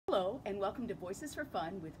welcome to Voices for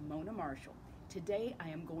Fun with Mona Marshall. Today I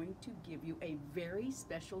am going to give you a very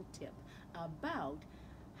special tip about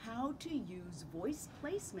how to use voice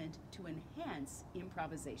placement to enhance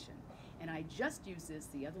improvisation. And I just used this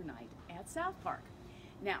the other night at South Park.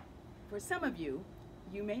 Now, for some of you,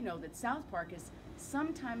 you may know that South Park is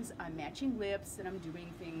sometimes I'm matching lips and I'm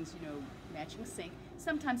doing things, matching sync.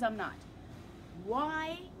 Sometimes I'm not.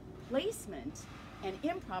 Why placement and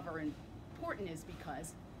improv are important is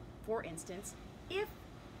because, for instance, if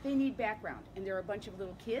they need background and there are a bunch of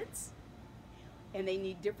little kids and they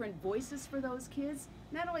need different voices for those kids,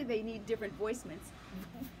 not only they need different voices,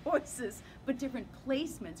 but different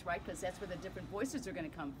placements, right? Because that's where the different voices are going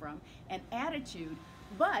to come from, and attitude,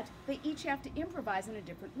 but they each have to improvise in a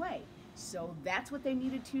different way. So that's what they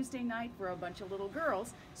needed Tuesday night for a bunch of little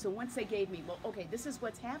girls. So once they gave me, well, okay, this is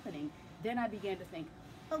what's happening, then I began to think,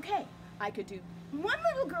 okay, I could do one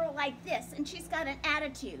little girl like this, and she's got an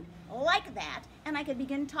attitude like that, and I could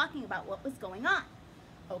begin talking about what was going on.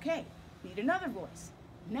 Okay, need another voice.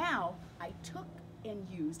 Now, I took and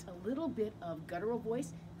used a little bit of guttural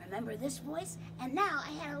voice. Remember this voice? And now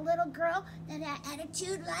I had a little girl that had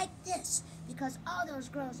attitude like this, because all those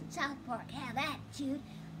girls in South Park have attitude,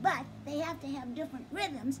 but they have to have different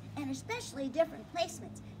rhythms and especially different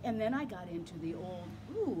placements. And then I got into the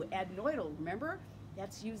old, adenoidal, remember?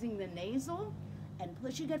 That's using the nasal and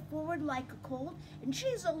pushing it forward like a cold. And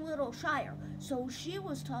she's a little shyer, so she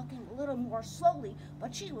was talking a little more slowly,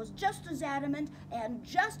 but she was just as adamant and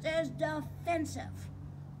just as defensive.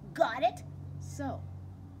 Got it? So,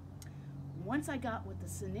 once I got what the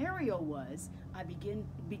scenario was, I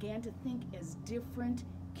began to think as different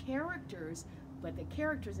characters, but the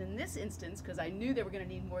characters in this instance, because I knew they were going to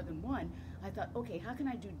need more than one, I thought, okay, how can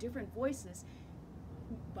I do different voices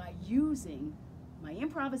by using my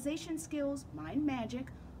improvisation skills, mind magic,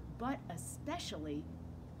 but especially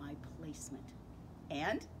my placement.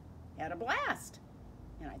 And had a blast.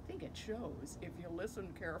 And I think it shows if you listen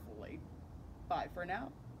carefully. Bye for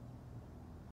now.